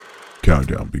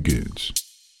countdown begins.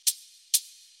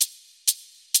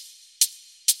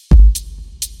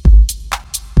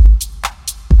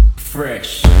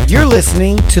 Fresh. You're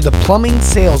listening to the Plumbing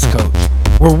Sales Coach,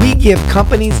 where we give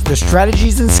companies the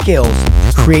strategies and skills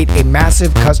to create a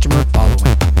massive customer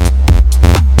following.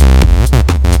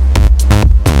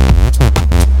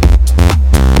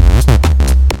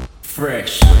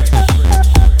 Fresh.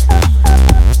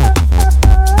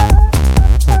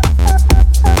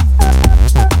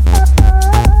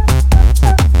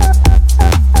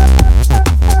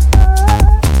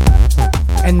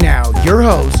 And now, your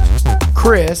host,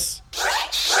 Chris.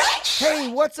 Hey,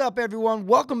 what's up, everyone?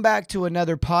 Welcome back to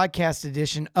another podcast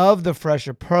edition of The Fresh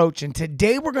Approach. And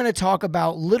today we're going to talk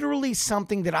about literally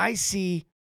something that I see.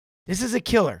 This is a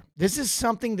killer. This is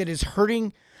something that is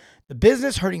hurting the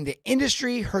business, hurting the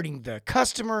industry, hurting the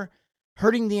customer,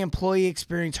 hurting the employee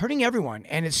experience, hurting everyone.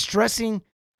 And it's stressing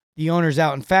the owners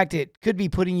out. In fact, it could be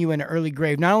putting you in an early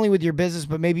grave, not only with your business,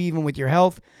 but maybe even with your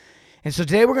health. And so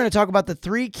today we're going to talk about the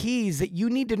 3 keys that you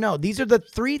need to know. These are the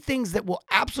 3 things that will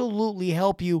absolutely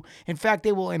help you. In fact,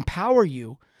 they will empower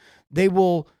you. They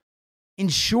will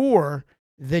ensure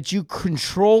that you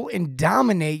control and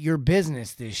dominate your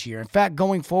business this year. In fact,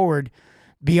 going forward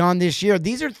beyond this year,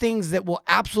 these are things that will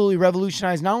absolutely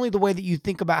revolutionize not only the way that you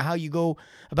think about how you go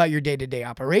about your day-to-day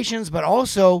operations, but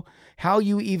also how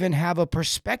you even have a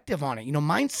perspective on it. You know,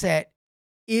 mindset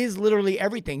is literally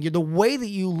everything. The way that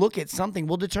you look at something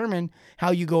will determine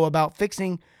how you go about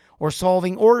fixing or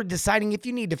solving or deciding if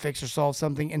you need to fix or solve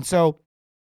something. And so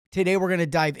today we're going to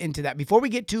dive into that. Before we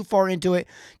get too far into it,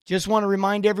 just want to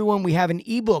remind everyone we have an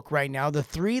ebook right now, The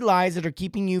 3 Lies That Are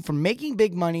Keeping You From Making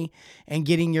Big Money and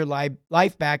Getting Your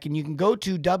Life Back. And you can go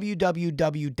to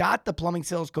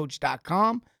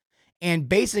www.theplumbingsalescoach.com and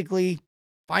basically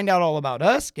find out all about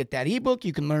us, get that ebook.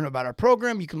 You can learn about our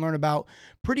program. You can learn about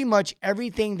pretty much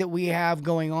everything that we have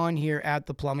going on here at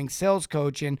the Plumbing Sales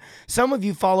Coach. And some of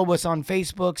you follow us on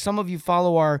Facebook. Some of you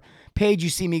follow our page. You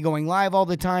see me going live all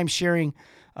the time, sharing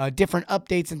different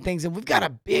updates and things. And we've got a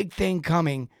big thing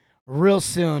coming real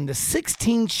soon. The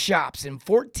 16 shops in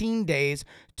 14 days,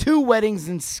 2 weddings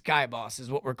and Skyboss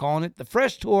is what we're calling it. The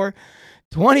Fresh Tour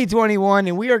 2021.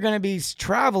 And we are going to be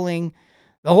traveling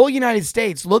the whole United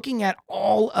States, looking at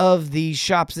all of these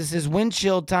shops. This is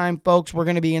windshield time, folks. We're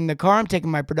going to be in the car. I'm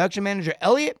taking my production manager,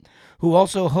 Elliot, who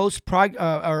also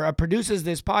produces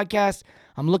this podcast.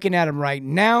 I'm looking at him right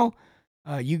now.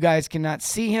 You guys cannot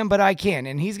see him, but I can.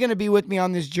 And he's going to be with me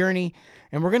on this journey.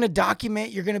 And we're going to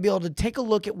document. You're going to be able to take a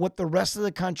look at what the rest of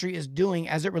the country is doing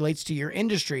as it relates to your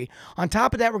industry. On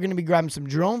top of that, we're going to be grabbing some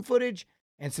drone footage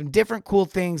and some different cool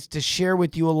things to share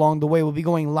with you along the way. We'll be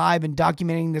going live and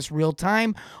documenting this real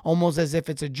time, almost as if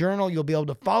it's a journal. You'll be able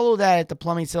to follow that at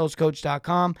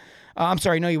theplumbingsalescoach.com. I'm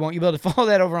sorry, no, you won't. You'll be able to follow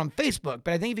that over on Facebook.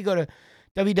 But I think if you go to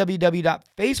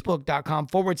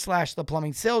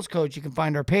www.facebook.com/theplumbingsalescoach, you can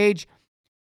find our page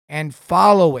and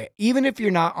follow it. Even if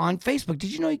you're not on Facebook,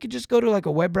 did you know you could just go to like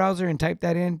a web browser and type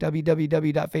that in,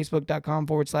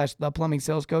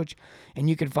 www.facebook.com/theplumbingsalescoach, and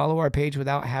you can follow our page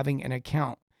without having an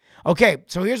account. Okay,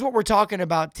 so here's what we're talking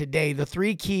about today. The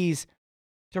 3 keys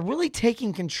to really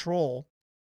taking control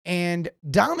and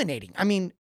dominating.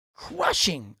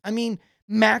 Crushing.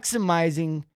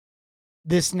 Maximizing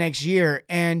this next year.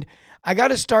 And I got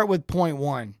to start with point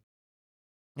 1.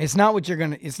 It's not what you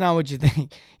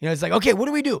think. It's like, okay, what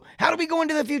do we do? How do we go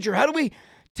into the future? How do we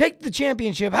take the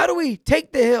championship? How do we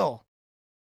take the hill?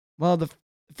 Well, the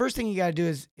first thing you got to do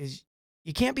is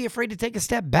you can't be afraid to take a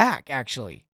step back,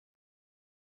 actually.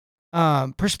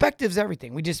 Perspective's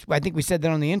everything. I think we said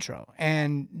that on the intro,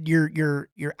 and your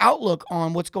outlook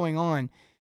on what's going on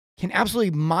can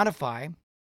absolutely modify.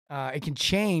 It can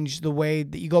change the way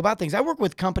that you go about things. I work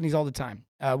with companies all the time,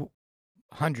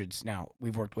 hundreds now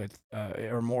we've worked with,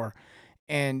 or more.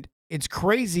 And it's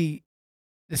crazy.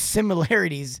 The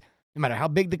similarities, no matter how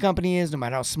big the company is, no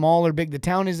matter how small or big the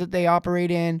town is that they operate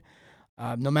in,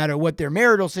 no matter what their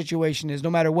marital situation is, no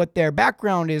matter what their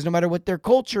background is, no matter what their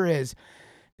culture is,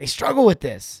 they struggle with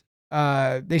this.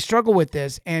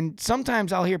 And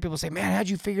sometimes I'll hear people say, man, how'd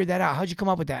you figure that out? How'd you come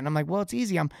up with that? And I'm like, well, it's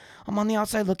easy. I'm on the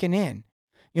outside looking in.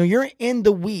 You're in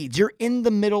the weeds. You're in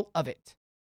the middle of it.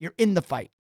 You're in the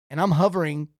fight. And I'm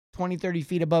hovering 20, 30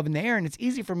 feet above in the air. And it's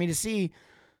easy for me to see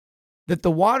that the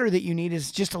water that you need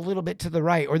is just a little bit to the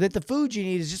right, or that the food you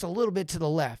need is just a little bit to the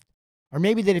left. Or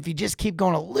maybe that if you just keep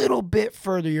going a little bit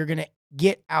further, you're going to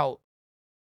get out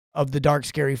of the dark,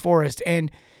 scary forest.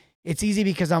 And it's easy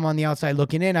because I'm on the outside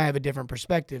looking in. I have a different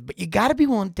perspective, but you got to be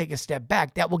willing to take a step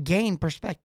back. That will gain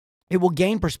perspective. It will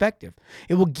gain perspective.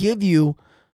 It will give you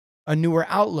a newer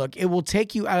outlook. It will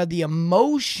take you out of the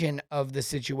emotion of the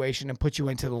situation and put you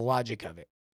into the logic of it.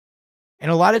 And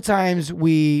a lot of times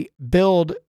we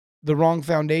build the wrong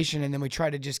foundation and then we try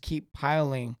to just keep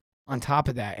piling on top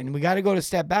of that. And we got to go to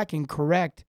step back and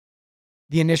correct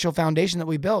the initial foundation that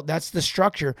we built. That's the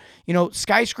structure. You know,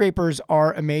 skyscrapers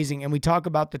are amazing, and we talk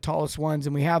about the tallest ones,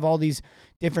 and we have all these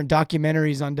different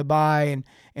documentaries on Dubai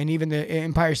and even the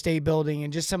Empire State Building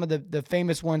and just some of the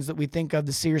famous ones that we think of,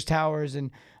 the Sears Towers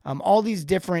and all these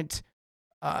different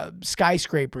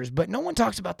skyscrapers, but no one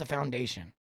talks about the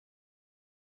foundation.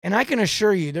 And I can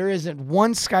assure you, there isn't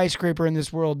one skyscraper in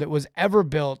this world that was ever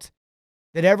built,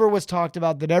 that ever was talked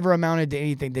about, that ever amounted to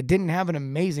anything, that didn't have an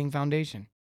amazing foundation.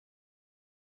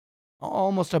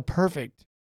 Almost a perfect.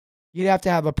 You'd have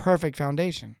to have a perfect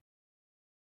foundation.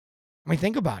 I mean,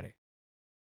 think about it.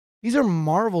 These are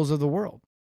marvels of the world.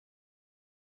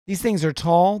 These things are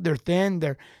tall, they're thin.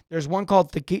 There's one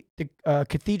called the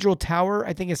Cathedral Tower.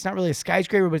 I think it's not really a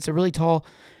skyscraper, but it's a really tall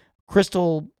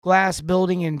crystal glass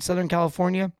building in Southern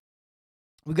California.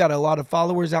 We've got a lot of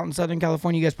followers out in Southern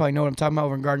California. You guys probably know what I'm talking about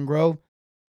over in Garden Grove,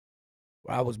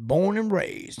 where I was born and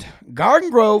raised. Garden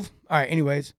Grove. All right,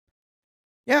 anyways.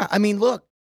 Yeah, I mean, look,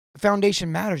 the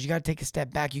foundation matters. You got to take a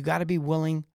step back. You got to be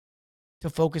willing to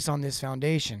focus on this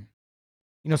foundation.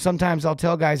 You know, sometimes I'll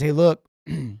tell guys, hey, look,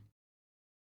 you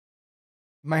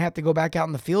might have to go back out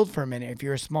in the field for a minute if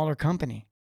you're a smaller company.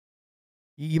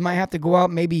 You might have to go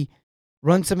out, maybe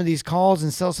run some of these calls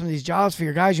and sell some of these jobs for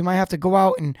your guys. You might have to go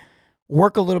out and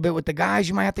work a little bit with the guys.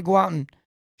 You might have to go out and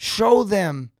show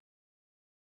them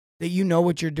that you know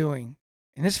what you're doing.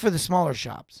 And this is for the smaller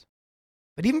shops.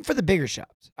 But even for the bigger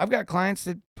shops, I've got clients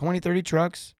that 20, 30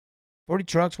 trucks, 40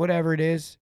 trucks, whatever it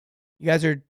is. You guys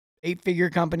are 8-figure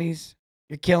companies.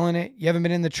 You're killing it. You haven't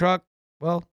been in the truck.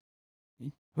 Well,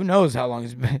 who knows how long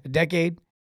it's been, a decade.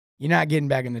 You're not getting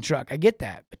back in the truck. I get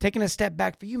that. But taking a step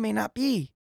back for you may not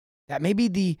be. That may be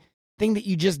the thing that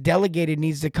you just delegated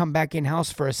needs to come back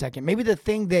in-house for a second. Maybe the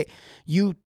thing that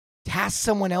you task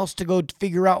someone else to go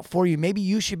figure out for you. Maybe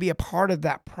you should be a part of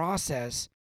that process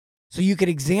so you could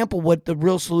example what the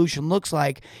real solution looks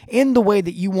like in the way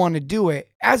that you want to do it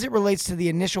as it relates to the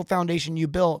initial foundation you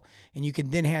built, and you can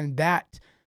then hand that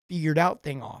figured out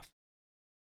thing off.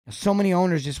 Now, so many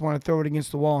owners just want to throw it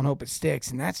against the wall and hope it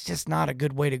sticks, and that's just not a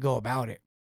good way to go about it.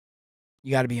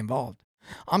 You got to be involved.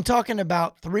 I'm talking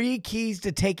about 3 keys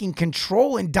to taking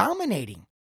control and dominating,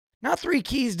 not 3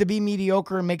 keys to be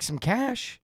mediocre and make some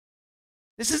cash.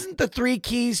 This isn't the 3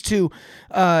 keys to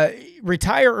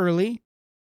retire early.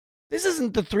 This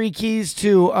isn't the 3 keys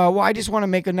to, well, I just want to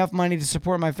make enough money to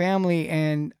support my family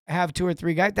and have 2 or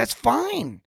 3 guys. That's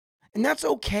fine. And that's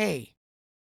okay.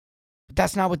 But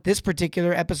that's not what this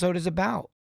particular episode is about.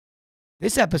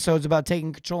 This episode's about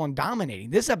taking control and dominating.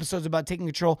 This episode's about taking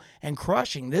control and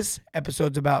crushing. This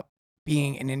episode's about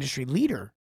being an industry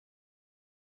leader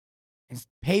and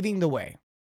paving the way.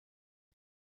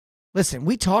 Listen,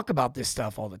 we talk about this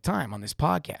stuff all the time on this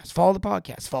podcast. Follow the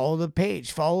podcast, follow the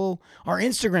page, follow our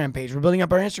Instagram page. We're building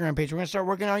up our Instagram page. We're going to start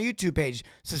working on our YouTube page.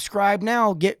 Subscribe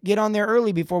now. Get on there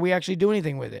early before we actually do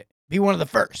anything with it. Be one of the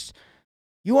first.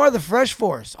 You are the fresh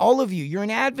force, all of you. You're an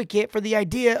advocate for the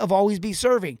idea of always be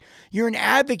serving. You're an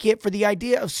advocate for the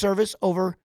idea of service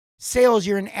over sales.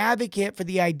 You're an advocate for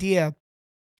the idea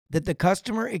that the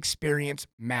customer experience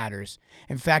matters.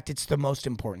 In fact, it's the most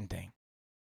important thing.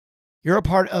 You're a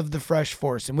part of the fresh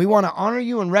force, and we want to honor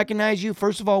you and recognize you.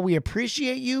 First of all, we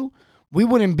appreciate you. We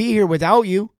wouldn't be here without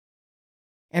you.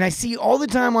 And I see all the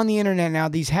time on the internet now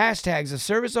these hashtags of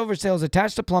service over sales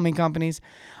attached to plumbing companies.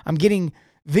 I'm getting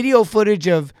video footage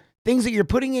of things that you're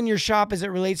putting in your shop as it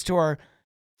relates to our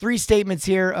 3 statements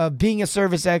here of being a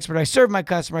service expert. I serve my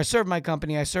customer, I serve my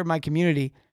company, I serve my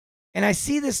community. And I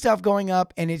see this stuff going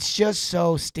up, and it's just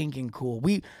so stinking cool.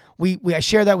 I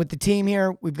share that with the team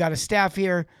here. We've got a staff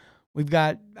here. We've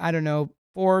got,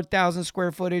 4,000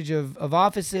 square footage of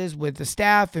offices with the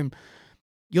staff, and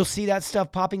you'll see that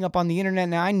stuff popping up on the internet.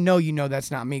 Now, I know you know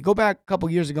that's not me. Go back a couple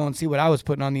years ago and see what I was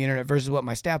putting on the internet versus what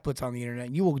my staff puts on the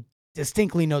internet. You will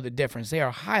distinctly know the difference. They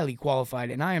are highly qualified,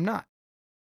 and I am not.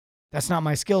 That's not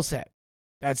my skill set.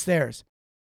 That's theirs.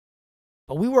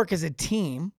 But we work as a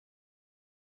team.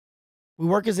 We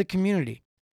work as a community.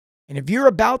 And if you're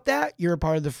about that, you're a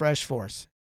part of the Fresh Force.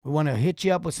 We want to hit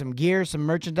you up with some gear, some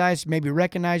merchandise, maybe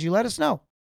recognize you. Let us know.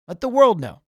 Let the world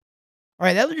know. All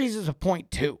right, that leads us to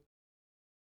point 2.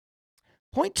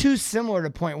 Point 2 is similar to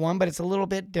point 1, but it's a little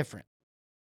bit different.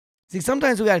 See,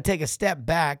 sometimes we got to take a step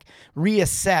back,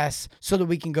 reassess so that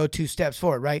we can go 2 steps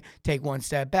forward, right? Take 1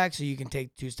 step back so you can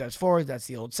take 2 steps forward. That's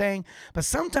the old saying. But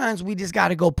sometimes we just got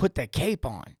to go put the cape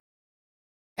on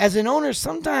As an owner,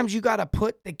 sometimes you got to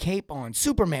put the cape on.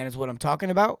 Superman is what I'm talking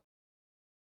about.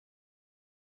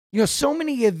 So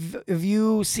many of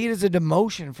you see it as a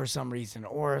demotion for some reason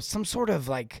or some sort of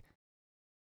like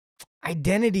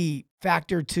identity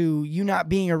factor to you not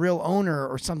being a real owner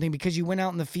or something because you went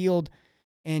out in the field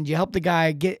and you helped the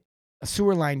guy get a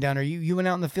sewer line done, or you went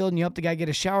out in the field and you helped the guy get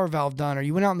a shower valve done, or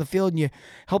you went out in the field and you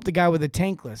helped the guy with a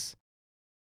tankless.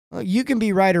 Well, you can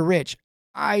be right or rich.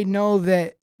 I know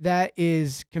that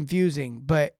is confusing,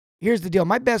 but here's the deal.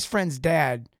 My best friend's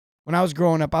dad, when I was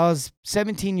growing up, I was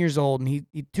 17 years old, and he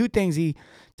two things he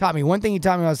taught me. One thing he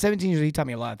taught me when I was 17 years old, he taught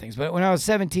me a lot of things. But when I was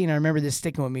 17, I remember this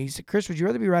sticking with me. He said, Chris, would you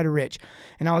rather be right or rich?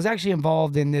 And I was actually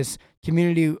involved in this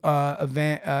community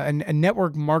event, a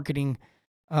network marketing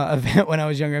event when I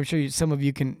was younger. I'm sure some of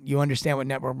you understand what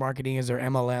network marketing is, or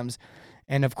MLMs.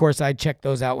 And of course, I checked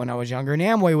those out when I was younger. And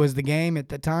Amway was the game at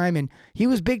the time, and he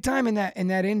was big time in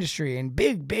that industry, and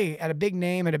big, had a big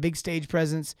name, had a big stage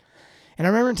presence. And I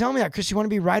remember him telling me that, Chris, you want to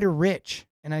be right or rich?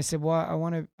 And I said, well,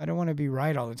 I don't want to be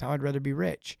right all the time. I'd rather be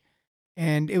rich.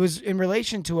 And it was in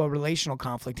relation to a relational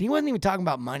conflict. He wasn't even talking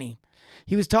about money.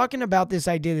 He was talking about this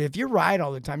idea that if you're right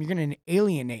all the time, you're going to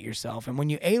alienate yourself. And when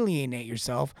you alienate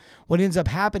yourself, what ends up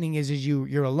happening is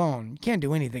you're alone. You can't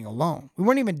do anything alone. We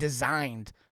weren't even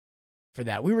designed for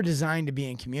that. We were designed to be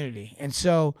in community. And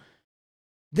so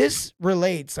this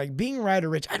relates, like being right or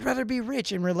rich. I'd rather be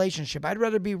rich in relationship. I'd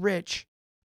rather be rich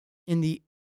in the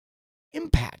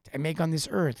impact I make on this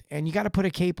earth. And you got to put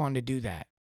a cape on to do that.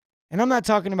 And I'm not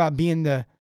talking about being the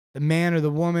man or the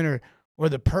woman or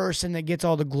the person that gets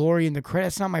all the glory and the credit.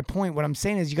 That's not my point. What I'm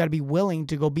saying is you got to be willing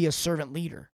to go be a servant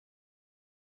leader.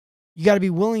 You got to be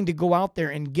willing to go out there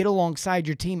and get alongside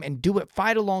your team and do it,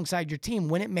 fight alongside your team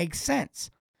when it makes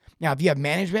sense. Now, if you have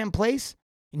management in place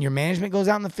and your management goes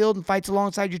out in the field and fights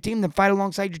alongside your team, then fight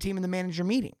alongside your team in the manager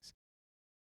meetings.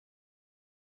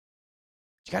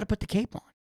 You got to put the cape on.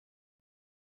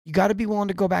 You got to be willing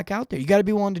to go back out there. You got to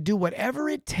be willing to do whatever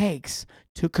it takes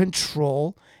to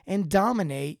control and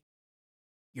dominate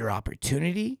your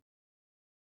opportunity,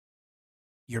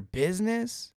 your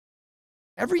business,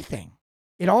 everything.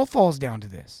 It all falls down to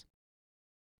this.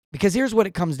 Because here's what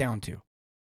it comes down to.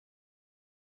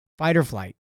 Fight or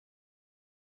flight.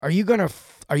 Are you going to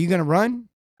run,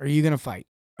 or are you going to fight?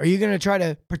 Are you going to try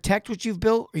to protect what you've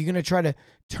built? Are you going to try to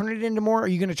turn it into more? Are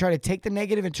you going to try to take the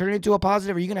negative and turn it into a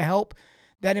positive? Are you going to help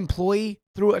that employee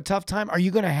through a tough time? Are you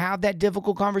going to have that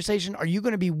difficult conversation? Are you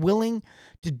going to be willing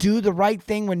to do the right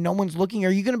thing when no one's looking?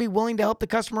 Are you going to be willing to help the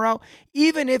customer out,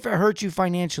 even if it hurts you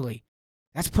financially?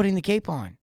 That's putting the cape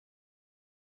on.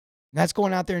 That's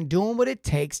going out there and doing what it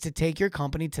takes to take your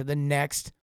company to the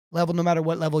next level, no matter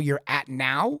what level you're at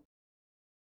now,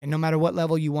 and no matter what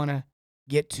level you want to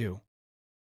get to.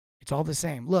 It's all the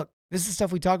same. Look, this is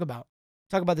stuff we talk about.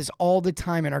 Talk about this all the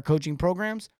time in our coaching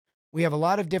programs. We have a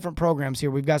lot of different programs here.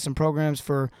 We've got some programs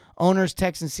for owners,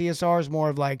 techs, and CSRs,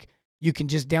 more of like you can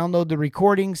just download the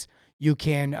recordings. You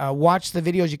can watch the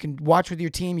videos. You can watch with your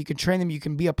team. You can train them. You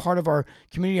can be a part of our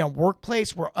community on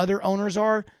Workplace where other owners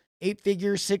are,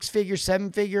 8-figure, 6-figure,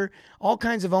 7-figure. All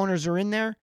kinds of owners are in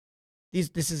there.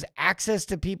 This is access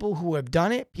to people who have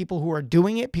done it, people who are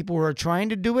doing it, people who are trying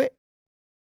to do it.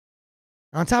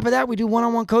 On top of that, we do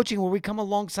one-on-one coaching where we come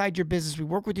alongside your business. We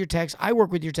work with your techs. I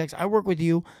work with your techs. I work with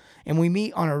you. And we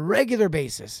meet on a regular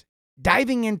basis,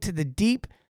 diving into the deep,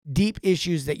 deep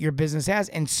issues that your business has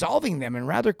and solving them, and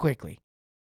rather quickly.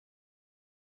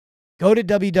 Go to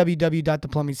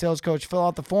www.theplumbingsalescoach, fill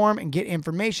out the form, and get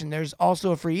information. There's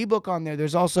also a free ebook on there.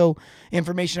 There's also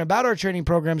information about our training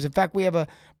programs. In fact, we have a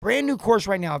brand new course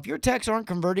right now. If your techs aren't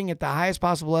converting at the highest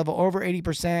possible level, over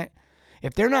 80%,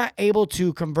 if they're not able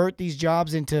to convert these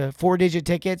jobs into 4-digit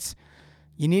tickets,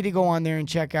 you need to go on there and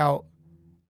check out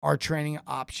our training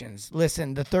options.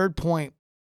 Listen, the third point,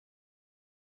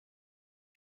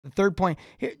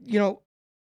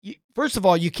 first of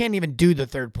all, you can't even do the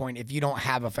third point if you don't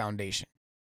have a foundation.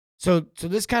 So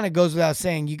this kind of goes without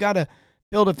saying. You got to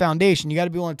build a foundation. You got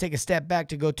to be willing to take a step back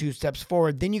to go 2 steps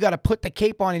forward. Then you got to put the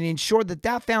cape on and ensure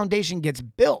that foundation gets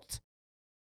built.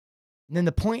 And then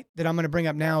the point that I'm going to bring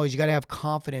up now is you got to have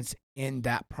confidence in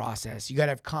that process. You got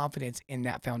to have confidence in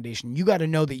that foundation. You got to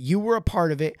know that you were a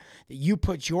part of it, that you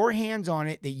put your hands on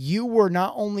it, that you were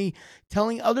not only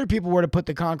telling other people where to put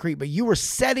the concrete, but you were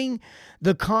setting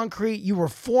the concrete, you were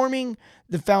forming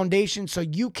the foundation so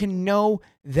you can know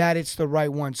that it's the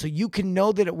right one, so you can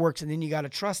know that it works, and then you got to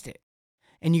trust it.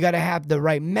 And you got to have the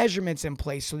right measurements in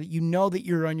place so that you know that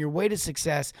you're on your way to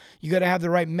success. You got to have the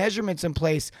right measurements in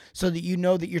place so that you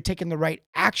know that you're taking the right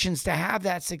actions to have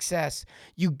that success.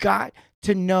 You got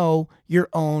to know your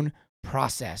own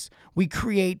process. We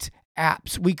create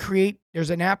apps. There's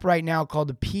an app right now called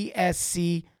the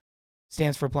PSC,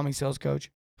 stands for Plumbing Sales Coach,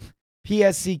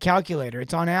 PSC calculator.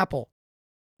 It's on Apple.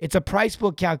 It's a price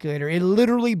book calculator. It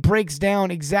literally breaks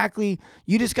down exactly.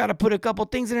 You just got to put a couple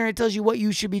things in there. It tells you what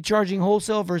you should be charging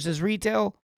wholesale versus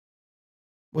retail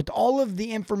with all of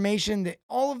the information,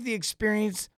 all of the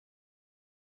experience,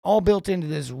 all built into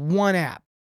this one app.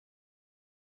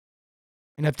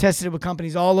 And I've tested it with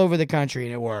companies all over the country,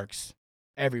 and it works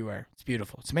everywhere. It's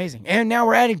beautiful. It's amazing. And now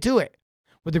we're adding to it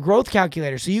with the growth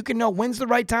calculator, so you can know when's the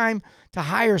right time to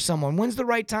hire someone, when's the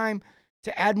right time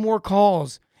to add more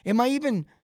calls. Am I even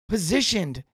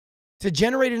positioned to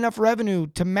generate enough revenue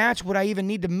to match what I even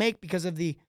need to make because of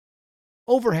the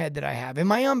overhead that I have?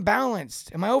 Am I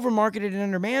unbalanced? Am I overmarketed and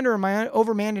undermanned, or am I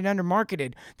overmanned and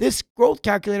undermarketed? This growth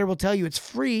calculator will tell you. It's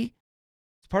free.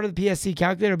 It's part of the PSC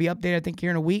calculator. It'll be updated, I think, here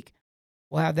in a week.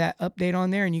 We'll have that update on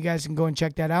there, and you guys can go and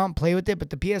check that out and play with it. But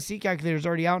the PSC calculator is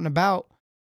already out and about.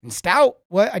 And stout.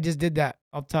 What? I just did that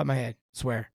off the top of my head. I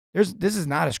swear. This is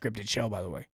not a scripted show, by the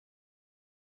way.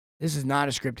 This is not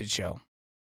a scripted show.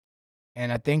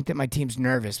 And I think that my team's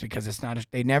nervous because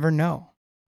they never know.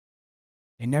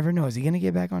 They never know. Is he going to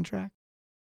get back on track?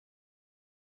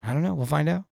 I don't know. We'll find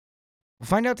out. We'll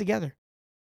find out together.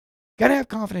 Got to have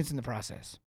confidence in the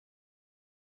process.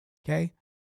 Okay?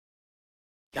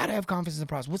 Got to have confidence in the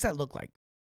process. What's that look like?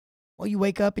 Well, you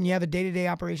wake up and you have a day-to-day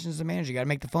operations as a manager. You got to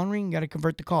make the phone ring. You got to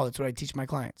convert the call. That's what I teach my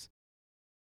clients.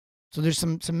 So there's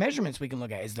some measurements we can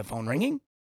look at. Is the phone ringing?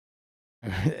 I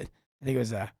think it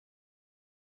was the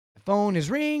phone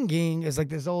is ringing. It's like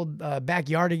this old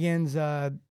Backyardigans.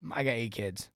 I got 8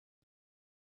 kids.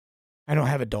 I don't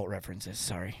have adult references.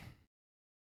 Sorry.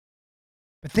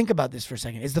 But think about this for a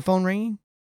second. Is the phone ringing?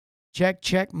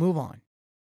 Check, move on.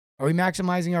 Are we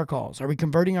maximizing our calls? Are we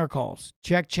converting our calls?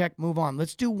 Check, move on.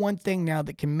 Let's do one thing now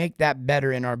that can make that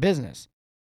better in our business.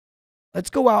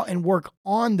 Let's go out and work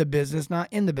on the business, not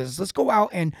in the business. Let's go out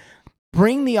and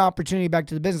bring the opportunity back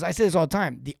to the business. I say this all the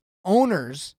time. The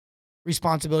owner's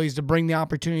responsibility is to bring the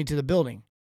opportunity to the building.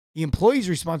 The employee's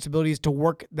responsibility is to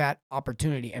work that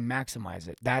opportunity and maximize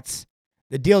it. That's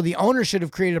the deal. The owner should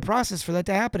have created a process for that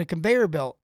to happen, a conveyor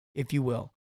belt, if you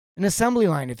will, an assembly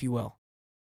line, if you will.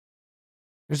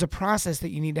 There's a process that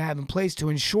you need to have in place to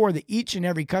ensure that each and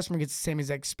every customer gets the same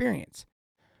exact experience.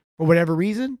 For whatever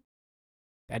reason,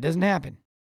 that doesn't happen.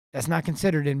 That's not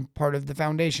considered in part of the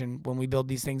foundation when we build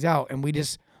these things out. And we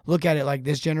just look at it like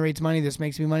this generates money, this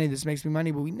makes me money, this makes me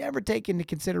money. But we never take into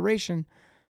consideration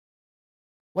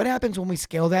what happens when we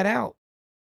scale that out.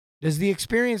 Does the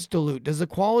experience dilute? Does the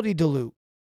quality dilute?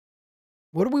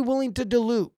 What are we willing to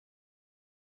dilute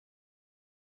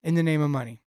in the name of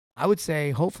money? I would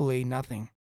say, hopefully, nothing.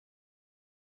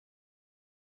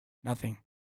 Nothing.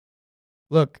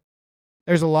 Look,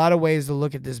 there's a lot of ways to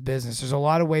look at this business. There's a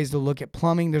lot of ways to look at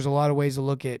plumbing. There's a lot of ways to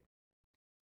look at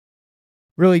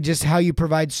really just how you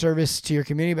provide service to your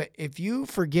community. But if you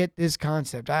forget this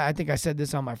concept, I think I said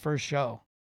this on my first show.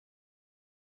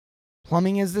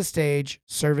 Plumbing is the stage,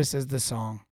 service is the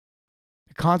song.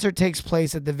 The concert takes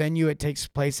place at the venue it takes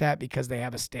place at because they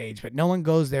have a stage, but no one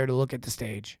goes there to look at the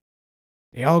stage.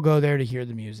 They all go there to hear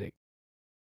the music.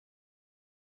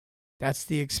 That's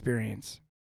the experience.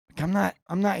 Like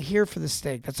I'm not here for the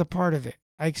steak. That's a part of it.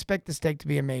 I expect the steak to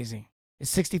be amazing.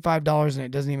 It's $65 and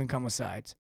it doesn't even come with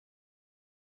sides.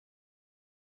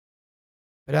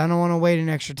 But I don't want to wait an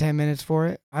extra 10 minutes for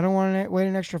it. I don't want to wait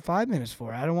an extra 5 minutes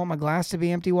for it. I don't want my glass to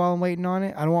be empty while I'm waiting on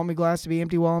it. I don't want my glass to be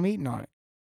empty while I'm eating on it.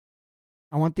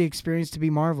 I want the experience to be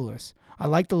marvelous. I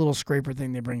like the little scraper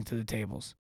thing they bring to the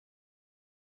tables.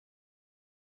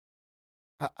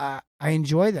 I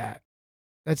enjoy that.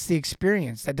 That's the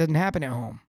experience. That doesn't happen at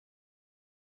home.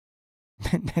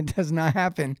 That does not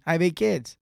happen. I have 8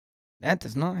 kids. That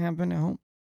does not happen at home.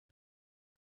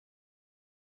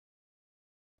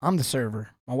 I'm the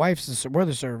server. My wife's we're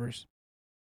the servers.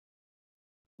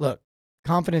 Look,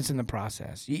 confidence in the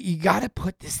process. You got to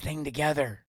put this thing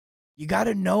together. You got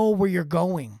to know where you're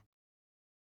going.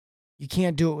 You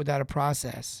can't do it without a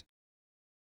process.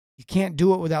 You can't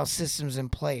do it without systems in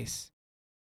place.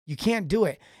 You can't do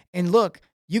it. And look,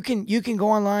 you can go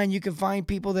online. You can find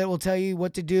people that will tell you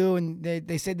what to do, and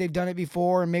they said they've done it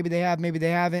before, and maybe they have, maybe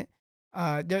they haven't.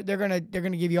 They're gonna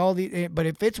give you all the. But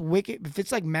if it's wicked, if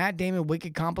it's like Matt Damon,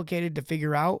 wicked complicated to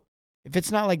figure out, if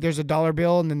it's not like there's a dollar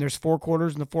bill and then there's 4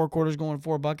 quarters and the 4 quarters go in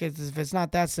 4 buckets, if it's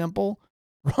not that simple,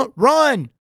 run,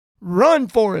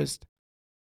 Forrest.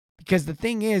 Because the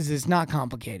thing is, it's not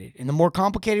complicated. And the more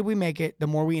complicated we make it, the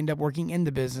more we end up working in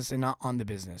the business and not on the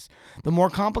business. The more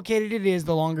complicated it is,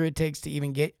 the longer it takes to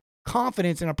even get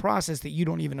confidence in a process that you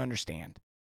don't even understand.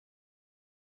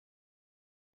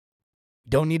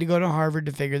 Don't need to go to Harvard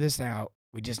to figure this out.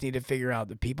 We just need to figure out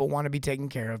that people want to be taken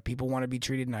care of. People want to be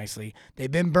treated nicely.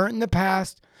 They've been burnt in the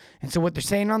past. And so what they're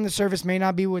saying on the surface may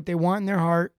not be what they want in their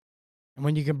heart. And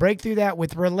when you can break through that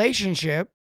with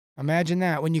relationship, imagine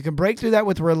that. When you can break through that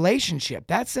with relationship,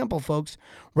 that's simple, folks.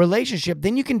 Relationship,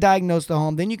 then you can diagnose the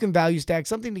home. Then you can value stack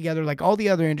something together like all the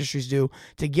other industries do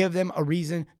to give them a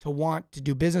reason to want to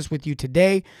do business with you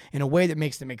today in a way that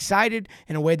makes them excited,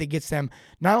 in a way that gets them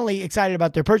not only excited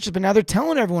about their purchase, but now they're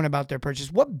telling everyone about their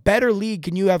purchase. What better lead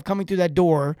can you have coming through that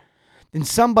door than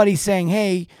somebody saying,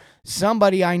 hey,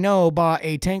 somebody I know bought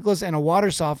a tankless and a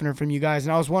water softener from you guys,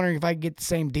 and I was wondering if I could get the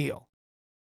same deal.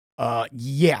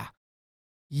 Yeah,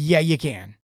 you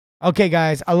can. Okay,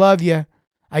 guys, I love you.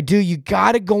 I do. You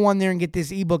got to go on there and get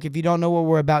this ebook if you don't know what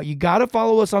we're about. You got to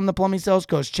follow us on the Plumbing Sales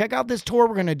Coach. Check out this tour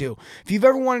we're going to do. If you've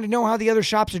ever wanted to know how the other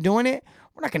shops are doing it,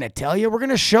 we're not going to tell you. We're going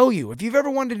to show you. If you've ever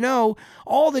wanted to know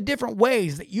all the different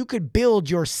ways that you could build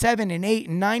your 7 and 8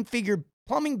 and 9-figure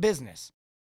plumbing business,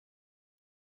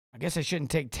 I guess I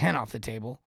shouldn't take 10 off the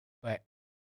table, but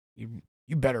you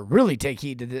better really take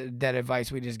heed to that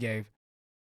advice we just gave.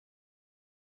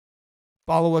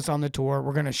 Follow us on the tour.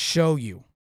 We're going to show you.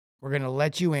 We're going to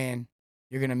let you in.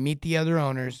 You're going to meet the other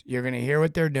owners. You're going to hear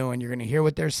what they're doing. You're going to hear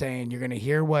what they're saying. You're going to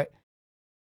hear what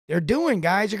they're doing,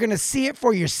 guys. You're going to see it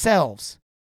for yourselves.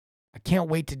 I can't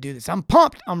wait to do this. I'm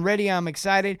pumped. I'm ready. I'm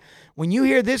excited. When you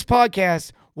hear this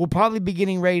podcast, we'll probably be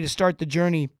getting ready to start the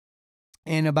journey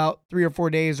in about 3 or 4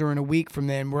 days or in a week from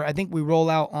then, where I think we roll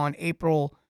out on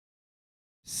April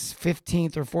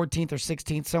 15th or 14th or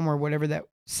 16th, somewhere, whatever that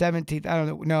 17th. I don't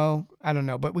know. No, I don't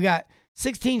know. But we got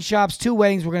 16 shops, 2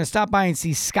 weddings. We're going to stop by and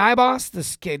see Skyboss,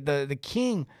 the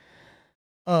king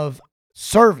of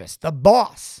service, the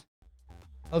boss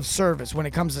of service when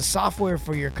it comes to software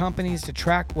for your companies to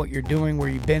track what you're doing, where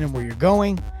you've been, and where you're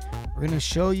going. We're going to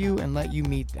show you and let you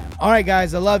meet them. All right,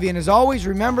 guys, I love you. And as always,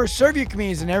 remember, serve your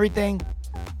communities and everything,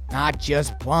 not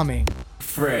just plumbing.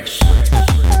 Fresh.